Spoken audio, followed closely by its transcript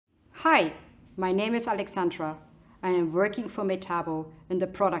Hi, my name is Alexandra and I'm working for Metabo in the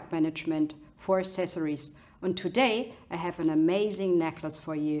product management for accessories. And today I have an amazing necklace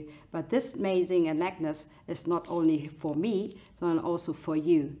for you, but this amazing necklace is not only for me, but also for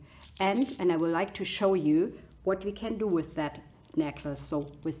you. And I would like to show you what we can do with that necklace,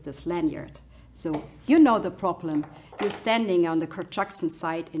 so with this lanyard. So you know the problem. You're standing on the construction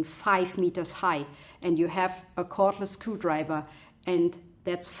site in 5 meters high and you have a cordless screwdriver and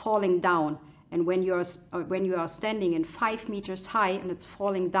that's falling down. And when you are standing in 5 meters high and it's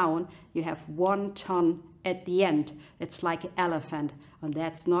falling down, you have 1 ton at the end. It's like an elephant, and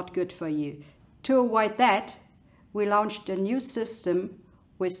that's not good for you. To avoid that, we launched a new system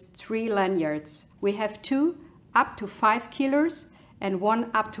with 3 lanyards. We have 2 up to 5 kilos and 1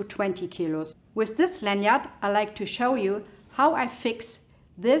 up to 20 kilos. With this lanyard, I like to show you how I fix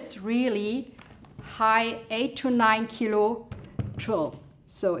this really high 8 to 9 kilo drill.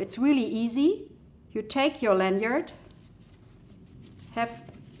 So it's really easy. You take your lanyard, have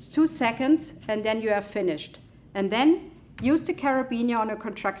 2 seconds, and then you are finished. And then use the carabiner on a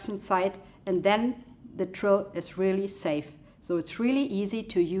construction site, and then the drill is really safe. So it's really easy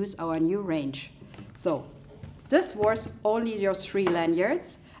to use our new range. So this was only your 3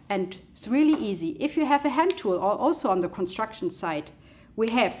 lanyards, and it's really easy. If you have a hand tool or also on the construction site, we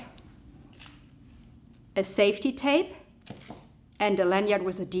have a safety tape and a lanyard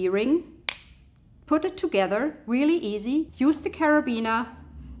with a D-ring. Put it together, really easy. Use the carabiner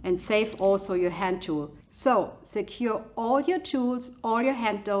and save also your hand tool. So secure all your tools, all your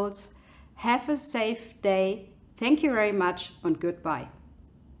hand tools. Have a safe day. Thank you very much and goodbye.